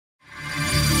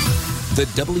The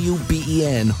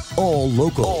WBEN All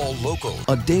Local. All Local.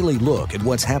 A daily look at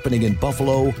what's happening in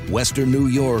Buffalo, Western New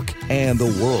York, and the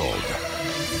world.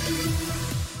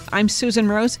 I'm Susan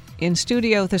Rose in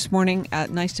studio this morning.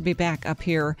 Nice to be back up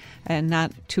here, and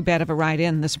not too bad of a ride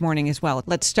in this morning as well.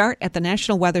 Let's start at the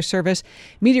National Weather Service.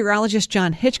 Meteorologist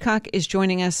John Hitchcock is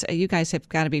joining us. You guys have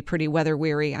got to be pretty weather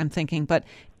weary, I'm thinking. But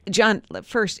John,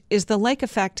 first, is the lake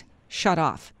effect shut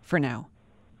off for now?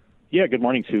 Yeah, good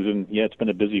morning, Susan. Yeah, it's been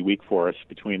a busy week for us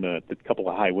between the couple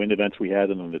of high wind events we had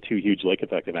and then the two huge lake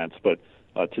effect events. But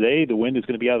today the wind is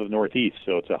going to be out of the northeast,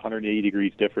 so it's 180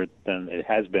 degrees different than it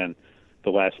has been the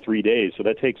last 3 days. So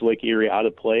that takes Lake Erie out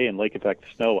of play and lake effect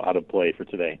snow out of play for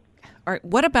today. All right,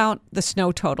 what about the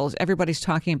snow totals? Everybody's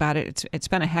talking about it. It's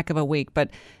been a heck of a week, but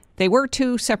they were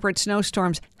two separate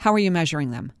snowstorms. How are you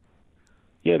measuring them?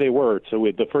 Yeah, they were. So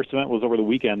the first event was over the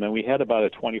weekend. Then we had about a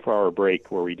 24-hour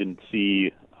break where we didn't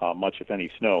see much, if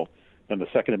any, snow. Then the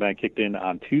second event kicked in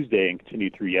on Tuesday and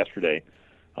continued through yesterday.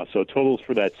 So totals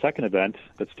for that second event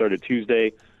that started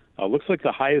Tuesday, looks like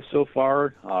the highest so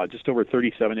far, just over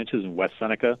 37 inches in West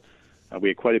Seneca. We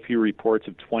had quite a few reports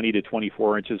of 20 to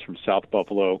 24 inches from South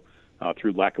Buffalo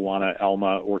through Lackawanna,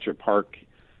 Elma, Orchard Park,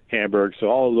 Hamburg. So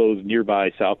all of those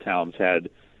nearby South towns had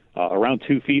around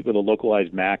 2 feet with a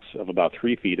localized max of about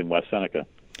 3 feet in West Seneca.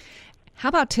 How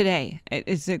about today?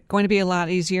 Is it going to be a lot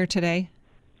easier today?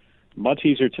 Much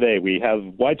easier today. We have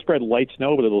widespread light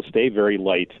snow, but it'll stay very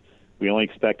light. We only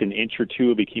expect an inch or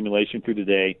two of accumulation through the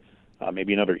day,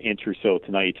 maybe another inch or so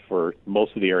tonight for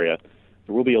most of the area.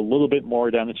 There will be a little bit more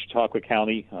down in Chautauqua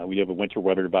County. We have a winter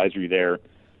weather advisory there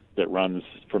that runs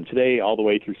from today all the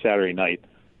way through Saturday night.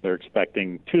 They're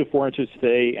expecting 2 to 4 inches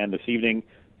today and this evening,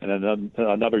 and then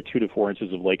another 2 to 4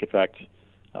 inches of lake effect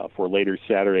for later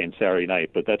Saturday and Saturday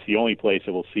night. But that's the only place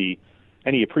that we'll see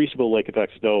any appreciable lake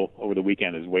effect snow over the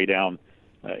weekend is way down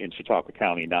in Chautauqua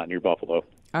County, not near Buffalo.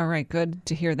 All right, good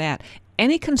to hear that.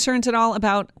 Any concerns at all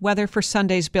about weather for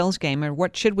Sunday's Bills game, or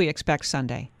what should we expect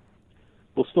Sunday?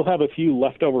 We'll still have a few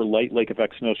leftover light lake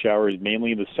effect snow showers,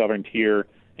 mainly in the southern tier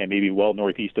and maybe well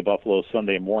northeast of Buffalo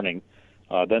Sunday morning.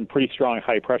 Then pretty strong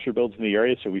high pressure builds in the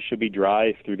area, so we should be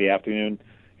dry through the afternoon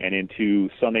and into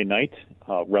Sunday night.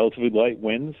 Relatively light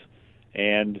winds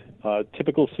and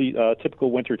typical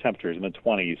winter temperatures in the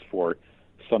 20s for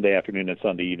Sunday afternoon and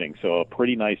Sunday evening. So a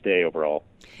pretty nice day overall.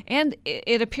 And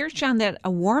it appears, John, that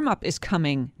a warm-up is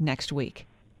coming next week.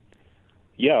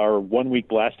 Yeah, our 1 week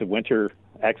blast of winter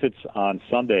exits on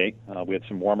Sunday. We had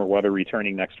some warmer weather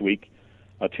returning next week.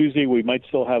 Tuesday, we might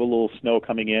still have a little snow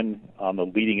coming in on the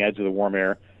leading edge of the warm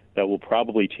air that will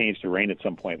probably change to rain at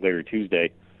some point later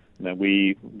Tuesday. And then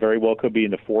we very well could be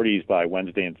in the 40s by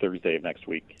Wednesday and Thursday of next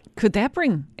week. Could that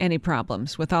bring any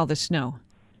problems with all the snow?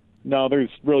 No,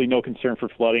 there's really no concern for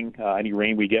flooding. Any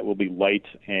rain we get will be light,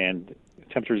 and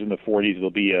temperatures in the 40s will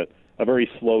be a very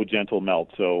slow, gentle melt,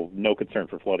 so no concern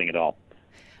for flooding at all.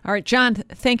 All right, John,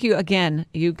 thank you again.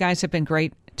 You guys have been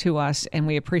great to us, and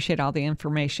we appreciate all the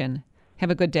information. Have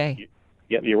a good day.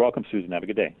 Yep, you're welcome, Susan. Have a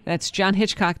good day. That's John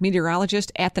Hitchcock,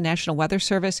 meteorologist at the National Weather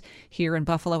Service here in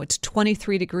Buffalo. It's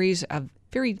 23 degrees of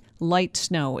very light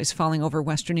snow is falling over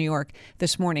western New York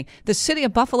this morning. The city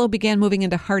of Buffalo began moving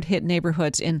into hard-hit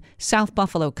neighborhoods in South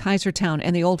Buffalo, Kaisertown,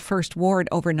 and the Old First Ward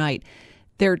overnight.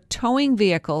 They're towing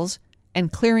vehicles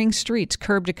and clearing streets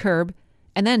curb to curb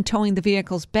and then towing the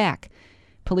vehicles back.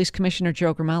 Police Commissioner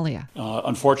Joe Gramaglia.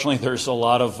 Unfortunately, there's a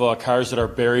lot of cars that are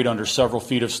buried under several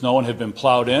feet of snow and have been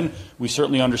plowed in. We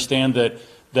certainly understand that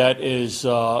that is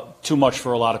too much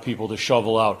for a lot of people to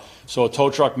shovel out. So a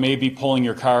tow truck may be pulling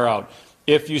your car out.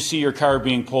 If you see your car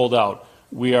being pulled out,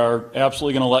 we are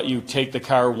absolutely going to let you take the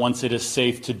car once it is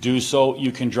safe to do so.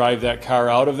 You can drive that car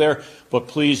out of there, but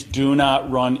please do not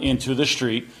run into the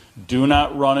street. Do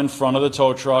not run in front of the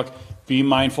tow truck. Be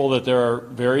mindful that there are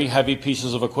very heavy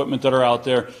pieces of equipment that are out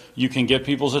there. You can get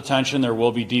people's attention. There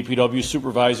will be DPW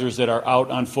supervisors that are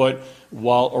out on foot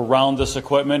while around this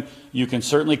equipment. You can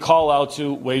certainly call out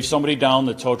to wave somebody down.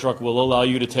 The tow truck will allow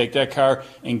you to take that car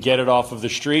and get it off of the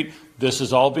street. This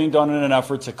is all being done in an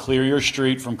effort to clear your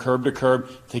street from curb to curb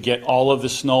to get all of the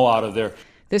snow out of there.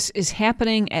 This is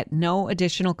happening at no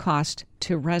additional cost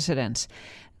to residents.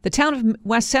 The town of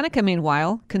West Seneca,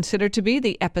 meanwhile, considered to be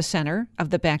the epicenter of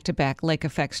the back-to-back lake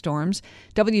effect storms.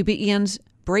 WBEN's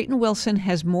Brayton Wilson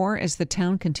has more as the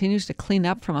town continues to clean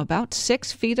up from about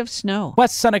 6 feet of snow.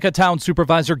 West Seneca Town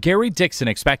Supervisor Gary Dixon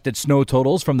expected snow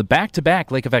totals from the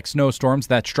back-to-back lake effect snowstorms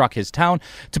that struck his town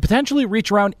to potentially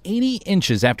reach around 80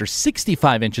 inches after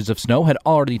 65 inches of snow had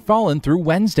already fallen through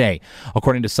Wednesday.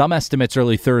 According to some estimates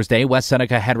early Thursday, West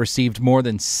Seneca had received more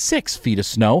than 6 feet of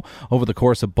snow over the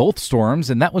course of both storms,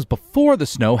 and that was before the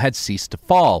snow had ceased to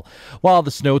fall. While the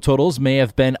snow totals may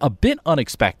have been a bit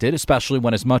unexpected, especially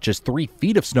when as much as 3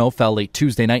 feet of snow fell late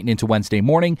Tuesday night and into Wednesday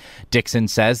morning, Dixon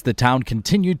says the town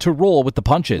continued to roll with the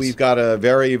punches. We've got a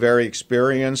very, very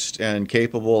experienced and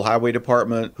capable highway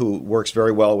department who works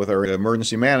very well with our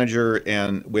emergency manager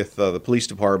and with the police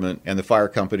department and the fire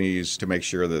companies to make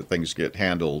sure that things get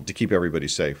handled to keep everybody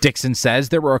safe. Dixon says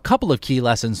there were a couple of key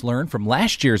lessons learned from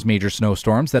last year's major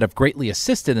snowstorms that have greatly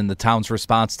assisted in the town's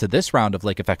response to this round of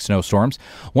lake effect snowstorms.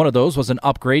 One of those was an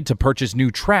upgrade to purchase new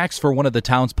tracks for one of the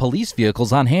town's police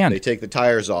vehicles on hand. They take the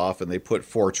tires off and they put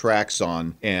 4 tracks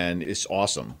on, and it's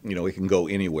awesome. It can go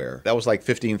anywhere. That was like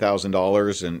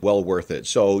 $15,000 and well worth it.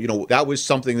 So, that was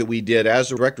something that we did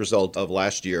as a direct result of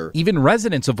last year. Even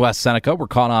residents of West Seneca were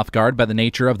caught off guard by the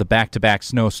nature of the back-to-back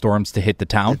snowstorms to hit the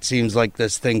town. It seems like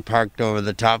this thing parked over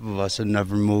the top of us and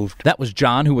never moved. That was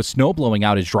John, who was snow blowing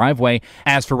out his driveway.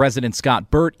 As for resident Scott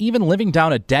Burt, even living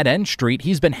down a dead-end street,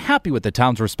 he's been happy with the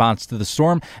town's response to the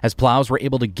storm as plows were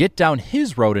able to get down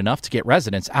his road enough to get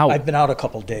residents out. I've been out a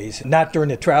couple days, not during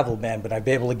the travel ban, but I've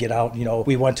been able to get out.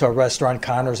 We went to a restaurant,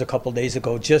 Connors, a couple days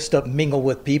ago, just to mingle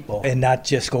with people and not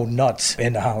just go nuts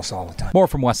in the house all the time. More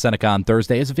from West Seneca on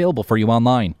Thursday is available for you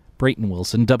online. Brayton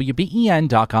Wilson,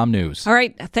 WBEN.com News. All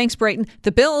right, thanks, Brayton.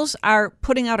 The Bills are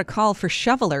putting out a call for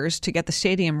shovelers to get the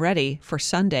stadium ready for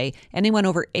Sunday. Anyone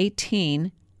over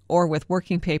 18 or with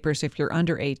working papers if you're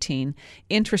under 18,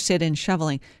 interested in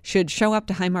shoveling, should show up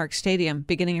to Highmark Stadium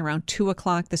beginning around 2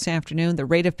 o'clock this afternoon. The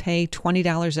rate of pay,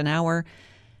 $20 an hour.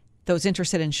 Those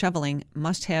interested in shoveling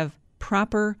must have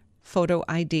proper photo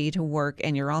ID to work,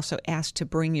 and you're also asked to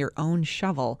bring your own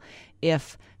shovel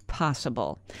if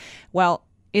possible. Well,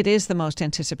 it is the most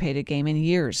anticipated game in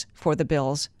years for the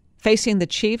Bills. Facing the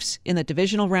Chiefs in the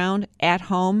divisional round at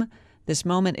home, this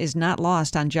moment is not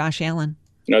lost on Josh Allen.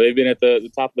 They've been at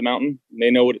the top of the mountain. They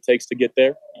know what it takes to get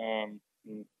there.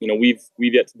 We've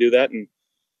yet to do that. And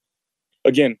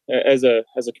again, as a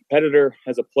competitor,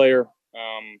 as a player,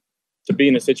 to be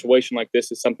in a situation like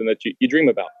this is something that you dream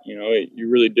about. You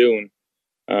really do.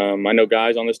 And I know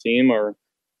guys on this team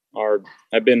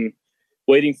have been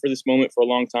waiting for this moment for a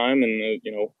long time. And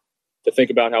to think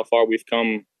about how far we've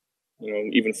come,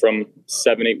 even from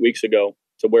 7-8 weeks ago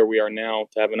to where we are now,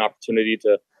 to have an opportunity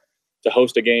to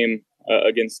host a game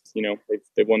against,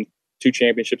 they've won 2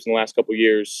 championships in the last couple of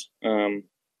years.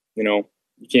 You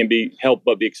can't help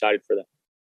but be excited for that.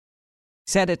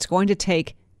 Said it's going to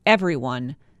take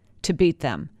everyone to beat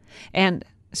them. And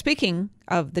speaking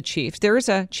of the Chiefs, there is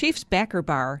a Chiefs backer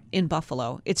bar in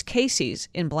Buffalo. It's Casey's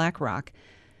in Black Rock.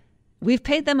 We've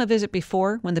paid them a visit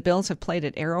before when the Bills have played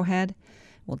at Arrowhead.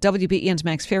 Well, WBEN's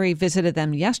Max Ferry visited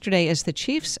them yesterday as the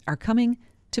Chiefs are coming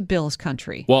to Bills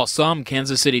country. While some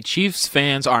Kansas City Chiefs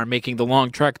fans are making the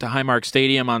long trek to Highmark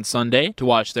Stadium on Sunday to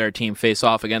watch their team face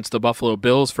off against the Buffalo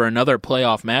Bills for another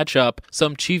playoff matchup,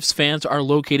 some Chiefs fans are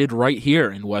located right here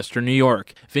in Western New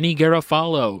York. Vinny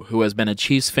Garofalo, who has been a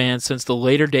Chiefs fan since the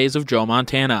later days of Joe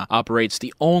Montana, operates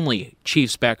the only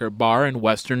Chiefs backer bar in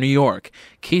Western New York,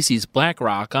 Casey's Black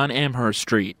Rock on Amherst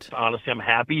Street. Honestly, I'm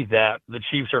happy that the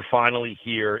Chiefs are finally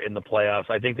here in the playoffs.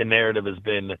 I think the narrative has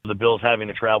been the Bills having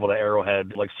to travel to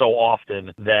Arrowhead so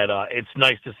often that it's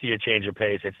nice to see a change of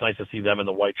pace. It's nice to see them in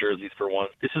the white jerseys for once.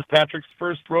 This is Patrick's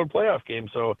first road playoff game,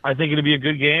 so I think it'll be a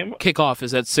good game. Kickoff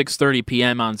is at 6:30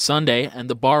 p.m. on Sunday, and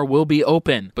the bar will be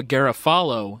open, but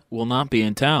Garofalo will not be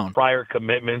in town. Prior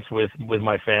commitments with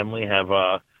my family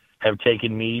have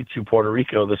taken me to Puerto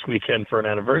Rico this weekend for an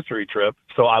anniversary trip.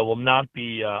 So I will not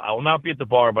be at the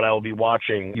bar, but I will be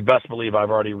watching. You best believe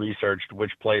I've already researched which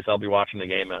place I'll be watching the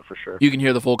game at for sure. You can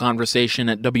hear the full conversation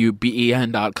at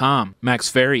WBEN.com. Max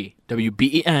Ferry,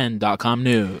 WBEN.com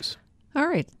News. All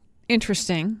right.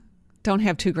 Interesting. Don't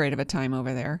have too great of a time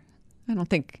over there. I don't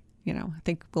think, I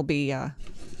think we'll be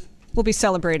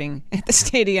celebrating at the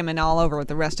stadium and all over with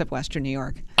the rest of Western New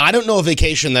York. I don't know a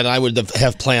vacation that I would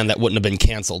have planned that wouldn't have been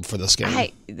canceled for this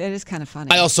game. That is kind of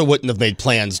funny. I also wouldn't have made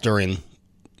plans during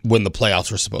when the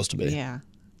playoffs were supposed to be. Yeah.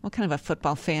 What kind of a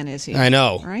football fan is he? I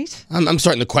know. Right? I'm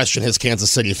starting to question his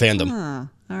Kansas City fandom.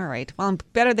 All right. Well,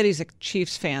 better that he's a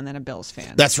Chiefs fan than a Bills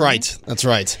fan. That's right. That's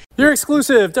right. Your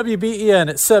exclusive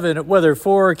WBEN 7 weather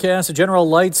forecast. A general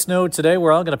light snow today.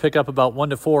 We're all going to pick up about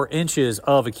 1 to 4 inches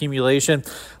of accumulation.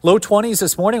 Low 20s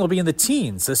this morning. Will be in the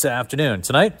teens this afternoon.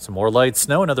 Tonight, some more light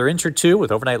snow, another inch or two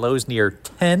with overnight lows near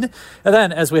 10. And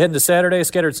then as we head into Saturday,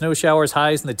 scattered snow showers,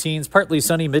 highs in the teens, partly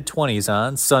sunny, mid-20s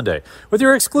on Sunday. With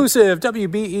your exclusive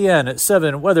WBEN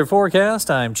 7 weather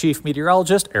forecast, I'm Chief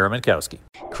Meteorologist Aaron Minkowski.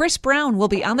 Chris Brown will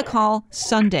be on the call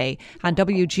Sunday on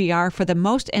WGR for the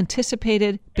most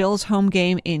anticipated Bills home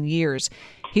game in years.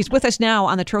 He's with us now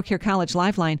on the Trocaire College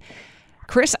Live Line.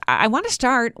 Chris, I want to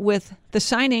start with the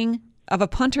signing of a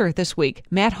punter this week,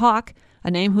 Matt Haack,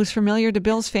 a name who's familiar to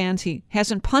Bills fans. He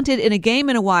hasn't punted in a game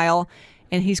in a while,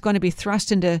 and he's going to be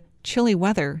thrust into chilly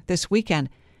weather this weekend.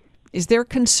 Is there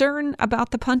concern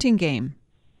about the punting game?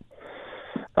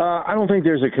 I don't think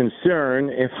there's a concern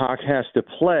if Haack has to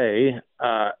play.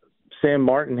 Sam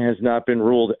Martin has not been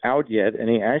ruled out yet, and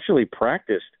he actually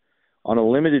practiced on a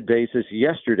limited basis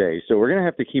yesterday. So we're going to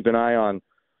have to keep an eye on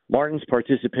Martin's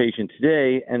participation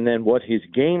today and then what his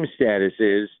game status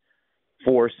is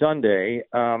for Sunday.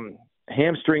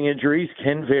 Hamstring injuries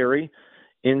can vary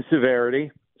in severity,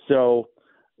 so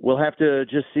we'll have to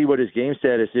just see what his game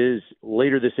status is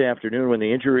later this afternoon when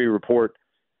the injury report,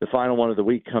 the final one of the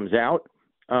week, comes out.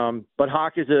 But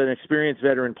Haack is an experienced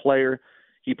veteran player.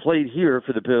 He played here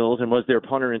for the Bills and was their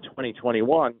punter in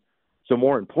 2021. So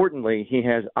more importantly, he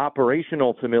has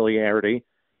operational familiarity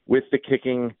with the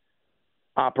kicking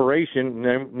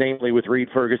operation, namely with Reed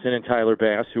Ferguson and Tyler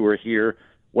Bass, who were here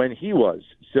when he was.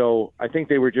 So I think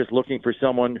they were just looking for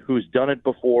someone who's done it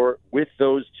before with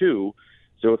those two.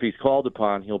 So if he's called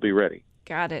upon, he'll be ready.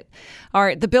 Got it. All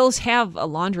right. The Bills have a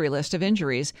laundry list of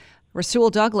injuries. Rasul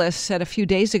Douglas said a few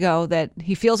days ago that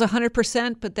he feels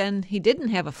 100%, but then he didn't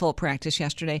have a full practice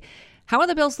yesterday. How are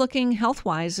the Bills looking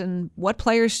health-wise, and what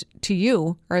players to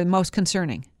you are the most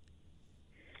concerning?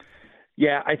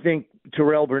 Yeah, I think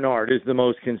Terrell Bernard is the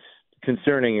most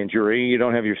concerning injury. You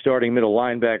don't have your starting middle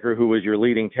linebacker, who was your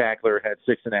leading tackler, had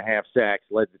 6.5 sacks,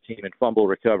 led the team in fumble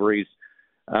recoveries.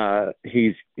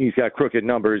 He's got crooked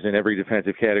numbers in every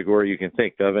defensive category you can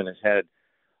think of and has had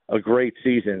a great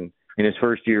season in his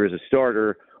first year as a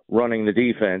starter running the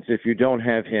defense. If you don't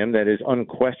have him, that is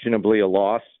unquestionably a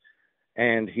loss,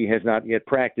 and he has not yet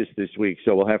practiced this week,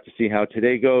 so we'll have to see how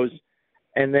today goes.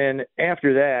 And then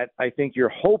after that, I think you're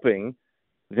hoping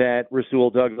that Rasul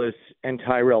Douglas and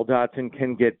Tyrel Dotson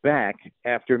can get back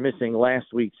after missing last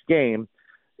week's game.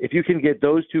 If you can get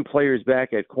those two players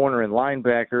back at corner and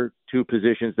linebacker, two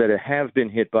positions that have been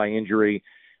hit by injury,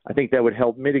 I think that would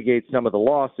help mitigate some of the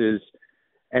losses.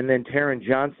 And then Taron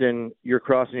Johnson, you're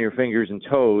crossing your fingers and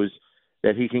toes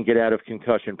that he can get out of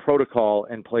concussion protocol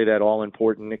and play that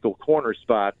all-important nickel corner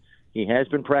spot. He has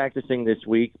been practicing this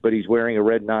week, but he's wearing a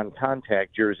red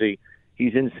non-contact jersey.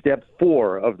 He's in step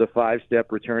 4 of the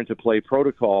 5-step return-to-play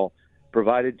protocol,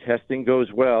 provided testing goes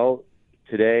well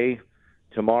today,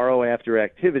 tomorrow after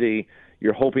activity.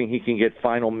 You're hoping he can get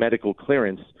final medical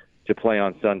clearance to play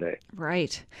on Sunday.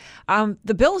 Right.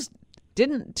 The Bills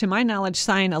didn't, to my knowledge,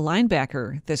 sign a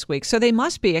linebacker this week, so they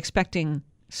must be expecting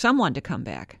someone to come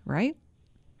back, right?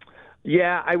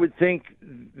 Yeah, I would think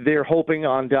they're hoping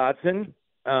on Dotson.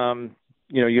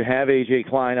 You have A.J.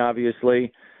 Klein,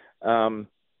 obviously. Baylon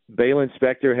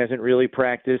Spector hasn't really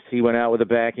practiced. He went out with a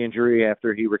back injury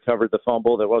after he recovered the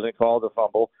fumble that wasn't called a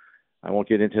fumble. I won't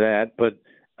get into that. But,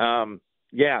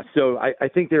 so I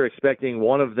think they're expecting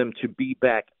one of them to be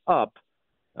back up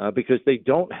because they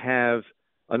don't have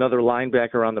another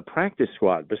linebacker on the practice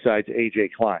squad besides A.J.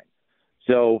 Klein.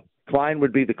 So Klein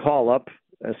would be the call-up,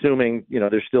 assuming,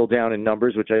 they're still down in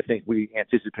numbers, which I think we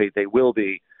anticipate they will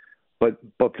be. But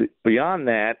beyond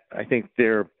that, I think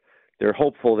they're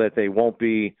hopeful that they won't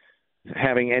be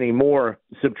having any more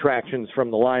subtractions from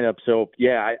the lineup. So,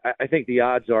 I think the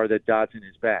odds are that Dotson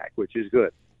is back, which is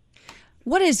good.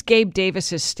 What is Gabe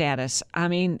Davis's status? I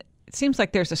mean, it seems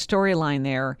like there's a storyline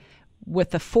there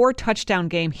with the 4-touchdown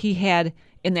game he had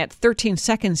in that 13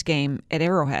 seconds game at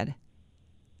Arrowhead.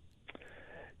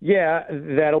 Yeah,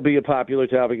 that'll be a popular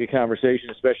topic of conversation,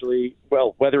 especially,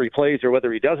 whether he plays or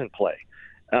whether he doesn't play.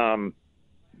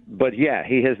 But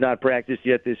he has not practiced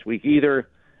yet this week either,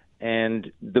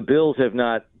 and the Bills have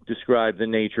not described the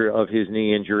nature of his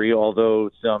knee injury, although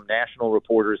some national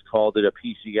reporters called it a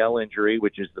PCL injury,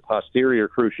 which is the posterior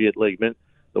cruciate ligament,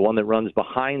 the one that runs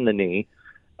behind the knee.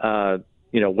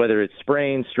 Whether it's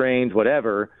sprained, strained,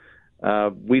 whatever,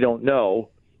 we don't know.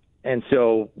 And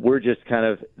so we're just kind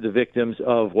of the victims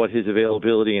of what his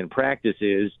availability in practice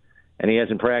is, and he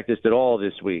hasn't practiced at all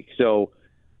this week. So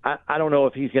I don't know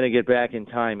if he's going to get back in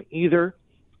time either.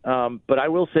 But I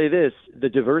will say this, the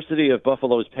diversity of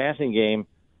Buffalo's passing game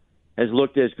has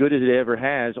looked as good as it ever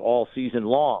has all season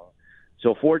long.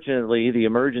 So fortunately, the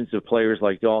emergence of players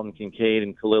like Dalton Kincaid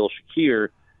and Khalil Shakir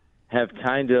have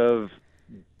kind of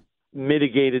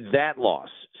mitigated that loss.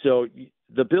 So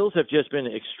the Bills have just been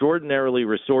extraordinarily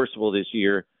resourceful this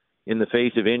year in the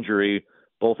face of injury,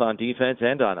 both on defense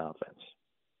and on offense.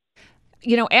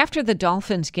 You know, after the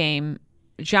Dolphins game,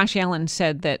 Josh Allen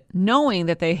said that knowing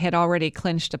that they had already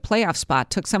clinched a playoff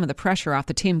spot took some of the pressure off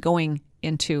the team going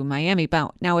into Miami.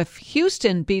 Now, if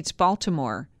Houston beats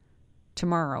Baltimore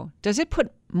tomorrow, does it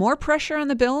put more pressure on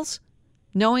the Bills,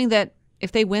 knowing that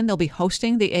if they win, they'll be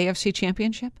hosting the AFC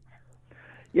Championship?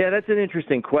 Yeah, that's an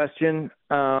interesting question.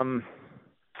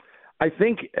 I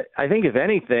think if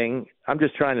anything, I'm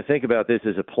just trying to think about this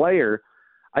as a player,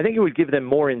 I think it would give them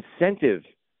more incentive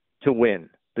to win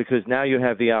because now you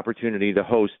have the opportunity to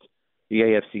host the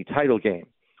AFC title game.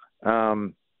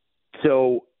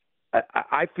 So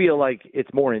I feel like it's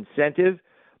more incentive,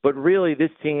 but really this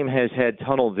team has had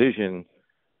tunnel vision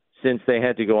since they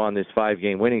had to go on this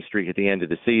 5-game winning streak at the end of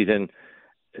the season.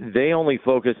 They only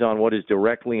focus on what is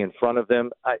directly in front of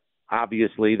them.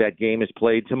 Obviously, that game is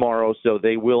played tomorrow, so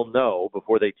they will know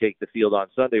before they take the field on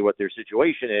Sunday what their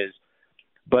situation is.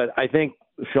 But I think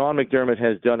Sean McDermott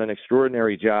has done an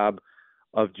extraordinary job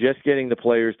of just getting the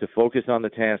players to focus on the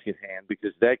task at hand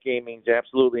because that game means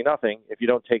absolutely nothing if you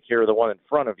don't take care of the one in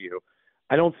front of you.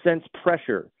 I don't sense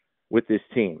pressure with this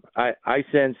team. I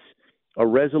sense a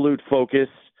resolute focus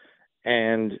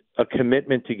and a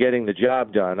commitment to getting the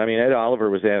job done. I mean, Ed Oliver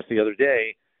was asked the other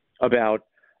day about,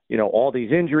 you know, all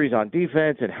these injuries on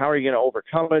defense and how are you going to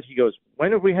overcome it? He goes,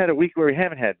 when have we had a week where we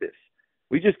haven't had this?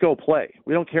 We just go play.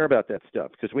 We don't care about that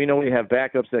stuff because we know we have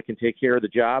backups that can take care of the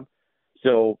job.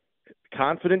 So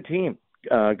confident team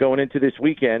going into this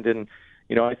weekend. And,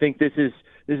 you know, I think this is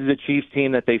a Chiefs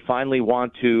team that they finally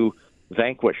want to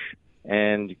vanquish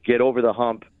and get over the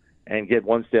hump and get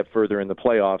one step further in the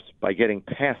playoffs by getting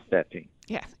past that team.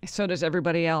 Yeah, so does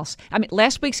everybody else. I mean,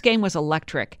 last week's game was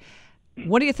electric.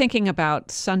 What are you thinking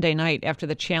about Sunday night after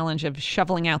the challenge of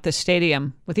shoveling out the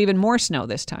stadium with even more snow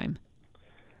this time?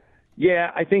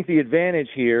 Yeah, I think the advantage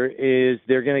here is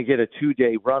they're going to get a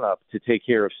 2-day run-up to take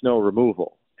care of snow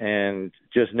removal. And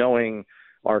just knowing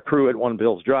our crew at One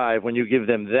Bills Drive, when you give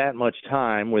them that much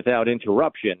time without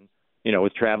interruption, you know,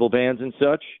 with travel bans and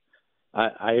such,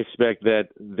 I expect that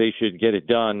they should get it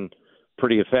done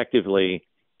pretty effectively,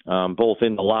 both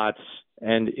in the lots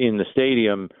and in the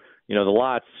stadium. You know, the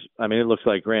lots, I mean, it looks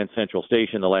like Grand Central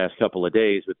Station the last couple of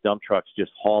days with dump trucks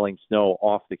just hauling snow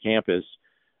off the campus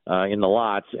in the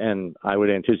lots, and I would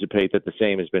anticipate that the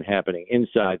same has been happening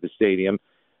inside the stadium.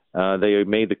 They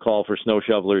made the call for snow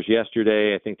shovelers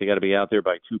yesterday. I think they got to be out there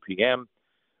by 2 p.m.,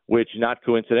 which not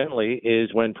coincidentally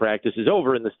is when practice is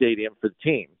over in the stadium for the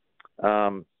team.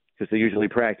 Because they usually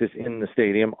practice in the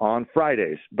stadium on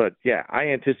Fridays. But, yeah, I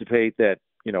anticipate that,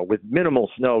 you know, with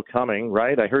minimal snow coming,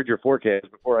 right? I heard your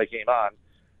forecast before I came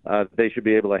on. They should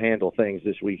be able to handle things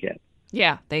this weekend.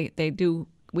 Yeah, they do.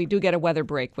 We do get a weather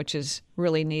break, which is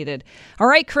really needed. All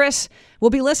right, Chris, we'll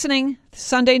be listening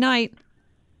Sunday night.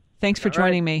 Thanks for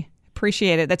joining me.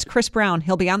 Appreciate it. That's Chris Brown.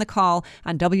 He'll be on the call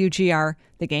on WGR.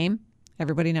 The game,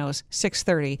 everybody knows,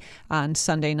 6:30 on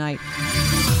Sunday night.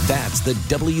 That's the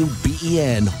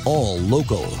WBEN All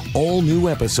Local. All new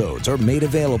episodes are made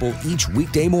available each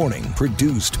weekday morning,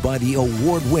 produced by the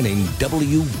award-winning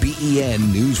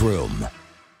WBEN Newsroom.